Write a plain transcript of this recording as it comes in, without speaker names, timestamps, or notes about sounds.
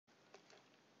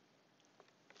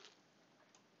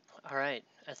All right,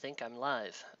 I think I'm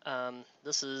live.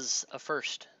 This is a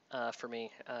first for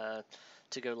me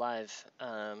to go live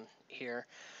here.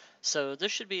 So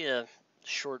this should be a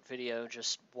short video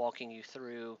just walking you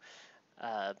through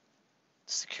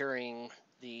securing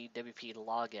the WP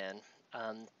login.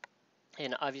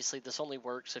 And obviously this only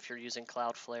works if you're using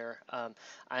CloudFlare.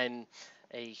 I'm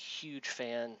a huge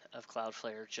fan of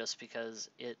CloudFlare just because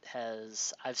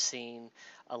I've seen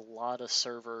a lot of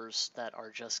servers that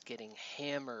are just getting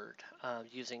hammered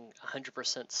using 100%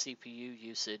 CPU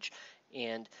usage.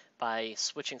 And by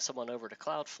switching someone over to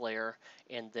CloudFlare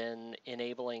and then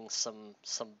enabling some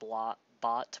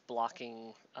bot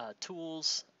blocking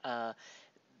tools,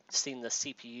 seen the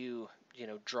CPU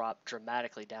drop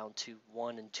dramatically down to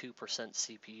 1 and 2%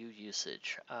 CPU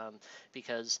usage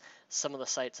because some of the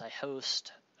sites I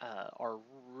host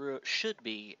should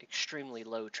be extremely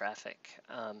low traffic,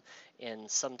 and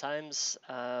sometimes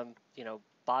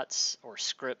bots or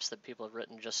scripts that people have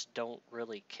written just don't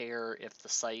really care if the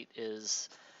site is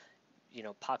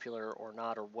popular or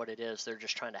not, or what it is. They're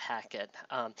just trying to hack it.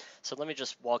 So let me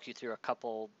just walk you through a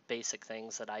couple basic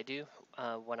things that I do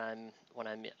when I'm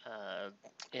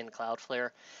in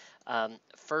Cloudflare.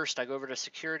 First, I go over to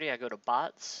security. I go to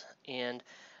bots and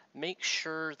make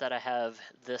sure that I have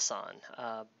this on,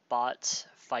 bot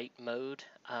fight mode.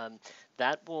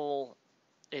 That will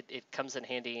it comes in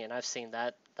handy, and I've seen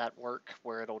that work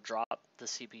where it'll drop the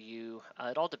CPU.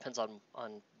 It all depends on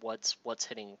what's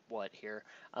hitting what here,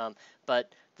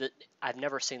 but I've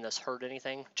never seen this hurt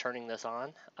anything turning this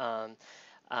on.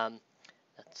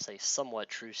 That's a somewhat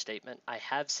true statement. I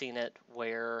have seen it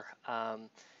where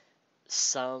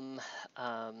some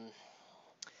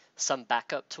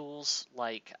backup tools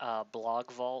like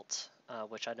Blog Vault,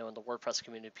 which I know in the WordPress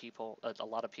community, a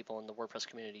lot of people in the WordPress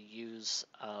community use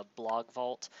Blog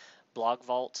Vault. Blog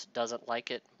Vault doesn't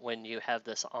like it when you have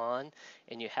this on,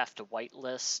 and you have to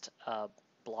whitelist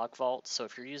Blog Vault. So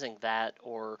if you're using that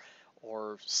or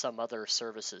some other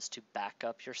services to back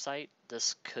up your site,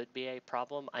 this could be a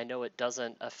problem. I know it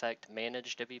doesn't affect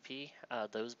managed WP,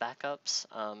 those backups,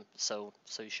 so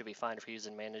you should be fine if you're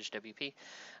using managed WP.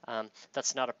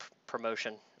 That's not a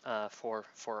promotion for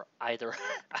either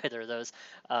either of those,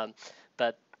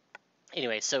 but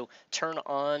anyway, so turn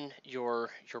on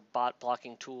your bot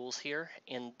blocking tools here,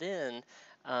 and then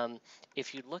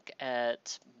if you look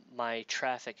at my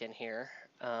traffic in here,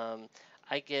 I'm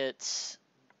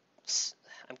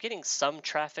getting some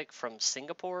traffic from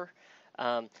Singapore,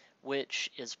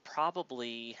 which is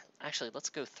probably, actually, let's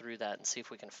go through that and see if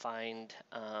we can find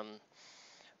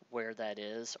where that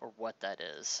is or what that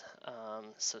is.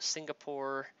 So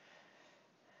Singapore,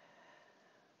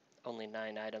 only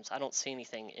 9 items. I don't see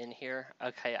anything in here.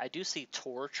 Okay, I do see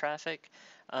Tor traffic.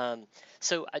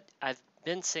 So I've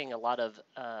been seeing a lot of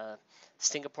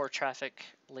Singapore traffic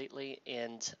lately,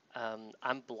 and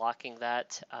I'm blocking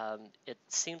that. It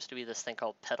seems to be this thing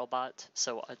called Pedalbot.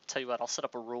 So I'll tell you what, I'll set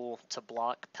up a rule to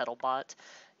block Pedalbot,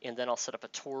 and then I'll set up a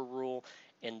Tor rule,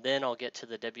 and then I'll get to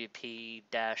the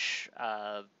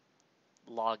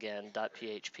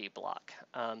wp-login.php block.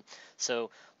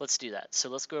 So let's do that. So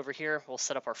let's go over here. We'll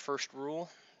set up our first rule,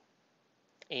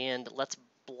 and let's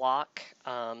block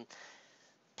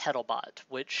Pedalbot,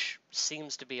 which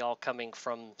seems to be all coming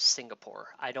from Singapore.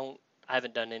 I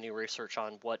haven't done any research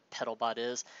on what Pedalbot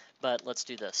is, but let's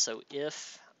do this. So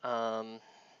if I'm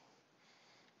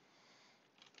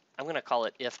going to call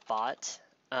it if bot.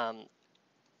 I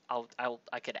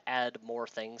could add more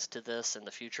things to this in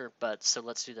the future, but so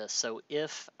let's do this. So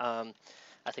if I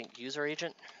think user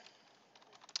agent,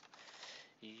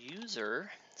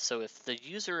 so if the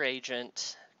user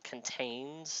agent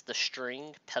contains the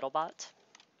string pedalbot,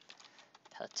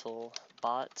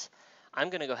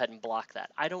 I'm going to go ahead and block that.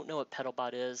 I don't know what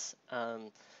pedalbot is.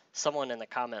 Someone in the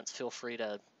comments, feel free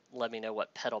to let me know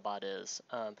what pedalbot is.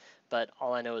 But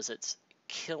all I know is it's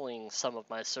killing some of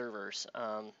my servers.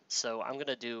 So I'm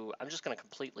just going to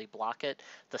completely block it.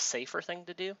 The safer thing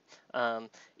to do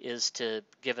is to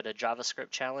give it a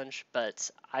JavaScript challenge, but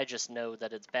I just know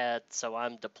that it's bad, so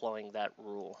I'm deploying that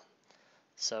rule.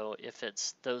 So if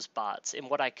it's those bots, and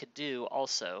what I could do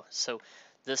also, so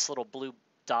this little blue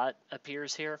dot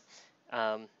appears here.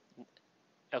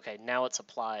 Okay, now it's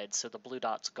applied, so the blue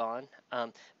dot's gone.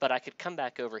 But I could come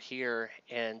back over here,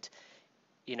 and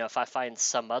if I find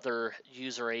some other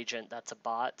user agent that's a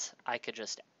bot, I could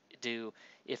just do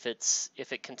if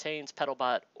it contains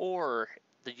pedalbot or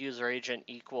the user agent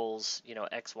equals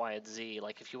X, Y, and Z.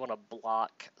 Like if you want to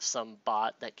block some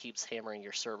bot that keeps hammering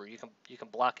your server, you can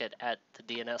block it at the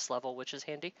DNS level, which is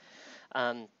handy.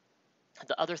 The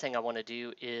other thing I want to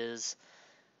do is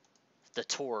the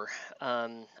Tor.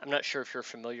 I'm not sure if you're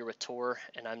familiar with Tor,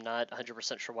 and I'm not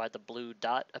 100% sure why the blue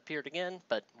dot appeared again,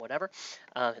 but whatever.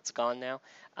 It's gone now.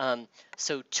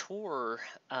 So Tor,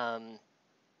 I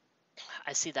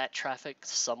see that traffic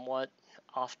somewhat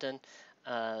often,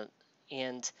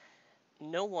 and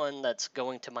no one that's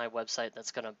going to my website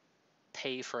that's going to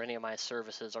pay for any of my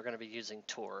services are going to be using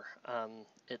Tor.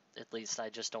 At least I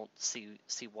just don't see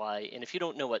why. And if you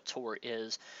don't know what Tor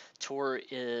is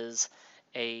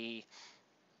a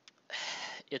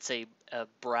a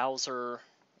browser,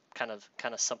 kind of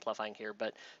simplifying here,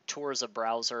 but Tor is a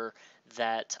browser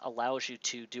that allows you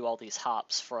to do all these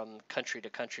hops from country to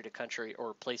country to country,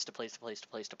 or place to place to place to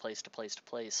place to place to place to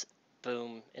place.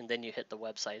 Boom, and then you hit the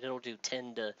website. It'll do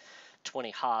 10 to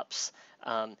 20 hops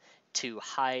to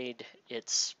hide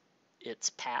its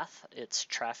path, its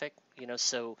traffic.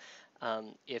 So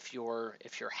if you're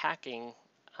hacking,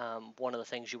 one of the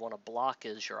things you want to block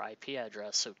is your IP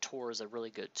address. So Tor is a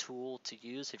really good tool to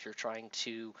use if you're trying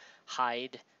to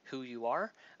hide who you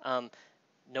are.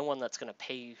 No one that's going to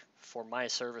pay for my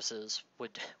services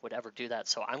would ever do that.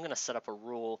 So I'm going to set up a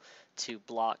rule to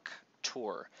block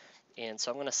Tor. And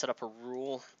so I'm going to set up a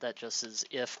rule that just is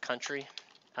if country.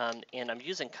 And I'm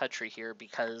using country here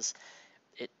because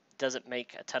it doesn't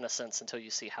make a ton of sense until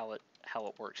you see how it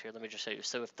works here. Let me just show you.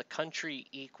 So if the country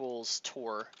equals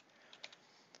Tor,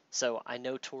 so I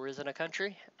know Tor isn't a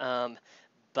country,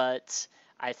 but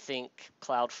I think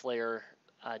Cloudflare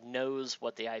knows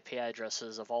what the IP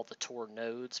addresses of all the Tor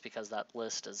nodes, because that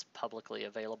list is publicly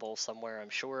available somewhere, I'm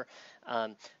sure.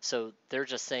 So they're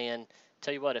just saying,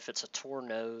 tell you what, if it's a Tor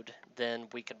node, then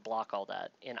we can block all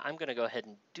that. And I'm going to go ahead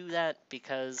and do that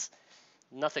because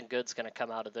nothing good's going to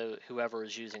come out of whoever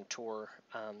is using Tor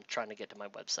trying to get to my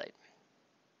website.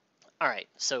 All right,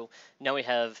 so now we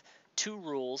have 2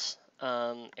 rules,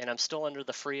 and I'm still under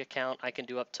the free account. I can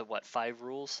do up to, what, 5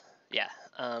 rules? Yeah.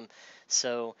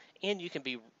 So, and you can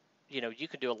be, you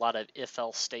can do a lot of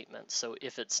if-else statements. So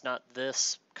if it's not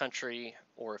this country,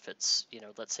 or if it's,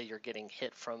 let's say you're getting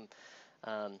hit from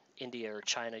India or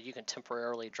China, you can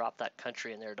temporarily drop that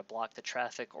country in there to block the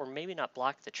traffic, or maybe not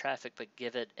block the traffic, but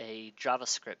give it a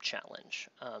JavaScript challenge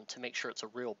to make sure it's a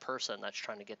real person that's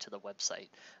trying to get to the website.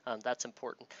 That's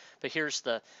important. But here's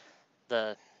the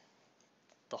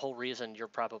whole reason you're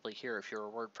probably here if you're a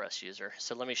WordPress user.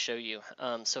 So let me show you.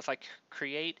 So if I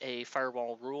create a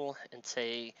firewall rule and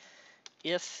say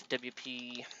if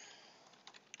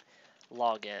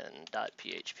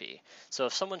wp-login.php, so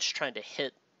if someone's trying to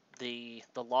hit the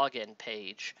login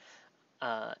page,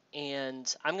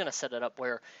 and I'm going to set it up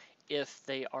where if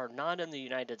they are not in the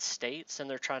United States and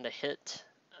they're trying to hit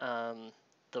the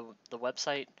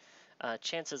website,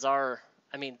 chances are,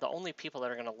 I mean, the only people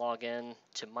that are going to log in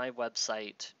to my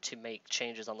website to make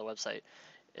changes on the website,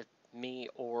 me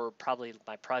or probably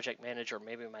my project manager,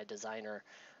 maybe my designer.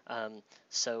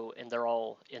 So, and they're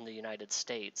all in the United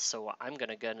States. So I'm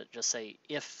going to just say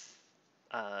if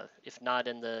not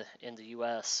in the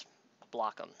U.S.,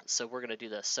 block them. So we're going to do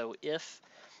this. So if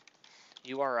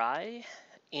URI,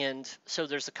 and so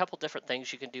there's a couple different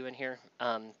things you can do in here.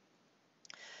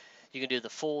 You can do the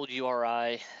full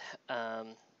URI,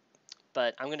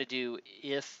 but I'm going to do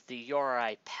if the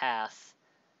URI path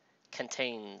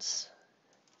contains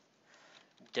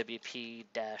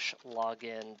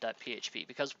wp-login.php,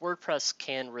 because WordPress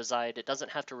can reside, it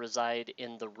doesn't have to reside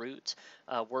in the root.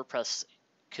 WordPress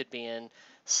could be in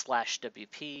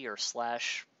 /wp or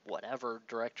 / whatever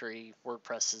directory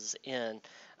WordPress is in.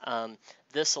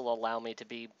 This will allow me to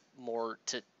be more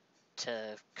to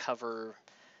cover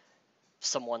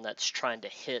someone that's trying to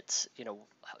hit,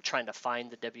 trying to find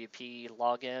the WP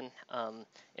login,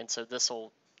 and so this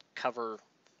will cover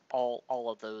all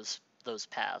of those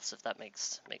paths, if that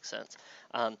makes sense.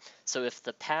 So if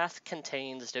the path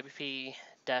contains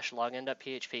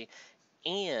wp-login.php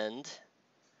and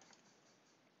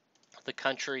the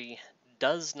country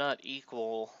does not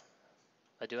equal,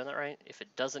 am I doing that right? If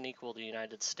it doesn't equal the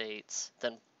United States,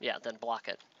 then then block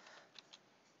it.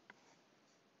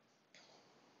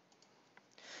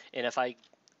 And if I,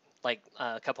 like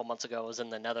a couple months ago, I was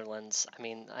in the Netherlands. I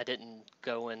mean, I didn't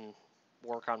go and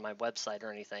work on my website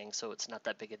or anything, so it's not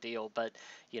that big a deal. But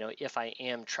if I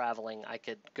am traveling, I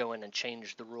could go in and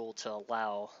change the rule to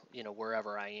allow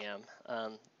wherever I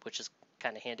am, which is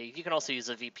kind of handy. You can also use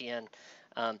a VPN.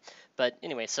 But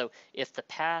anyway, so if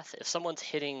someone's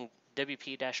hitting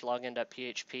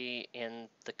wp-login.php and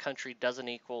the country doesn't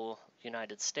equal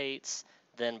United States,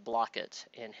 then block it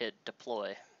and hit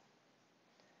deploy.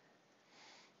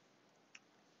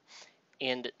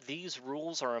 And these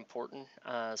rules are important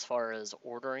as far as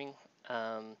ordering.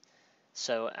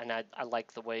 So, and I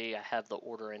like the way I have the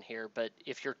order in here, but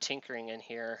if you're tinkering in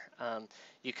here,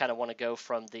 you kind of want to go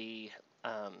from the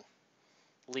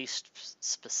least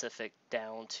specific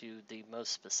down to the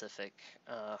most specific,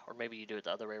 or maybe you do it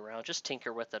the other way around. Just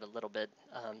tinker with it a little bit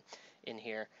in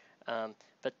here.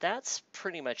 But that's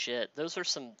pretty much it. Those are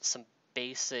some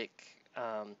basic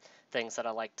things that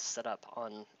I like to set up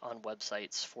on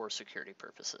websites for security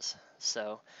purposes.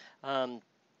 So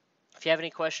if you have any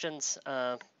questions,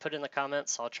 put in the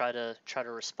comments. I'll try to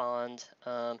respond.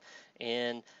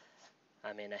 And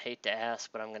I mean, I hate to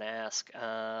ask, but I'm going to ask.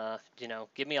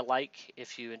 Give me a like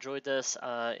if you enjoyed this,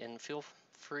 and feel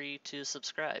free to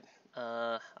subscribe.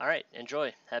 All right,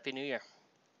 enjoy. Happy New Year.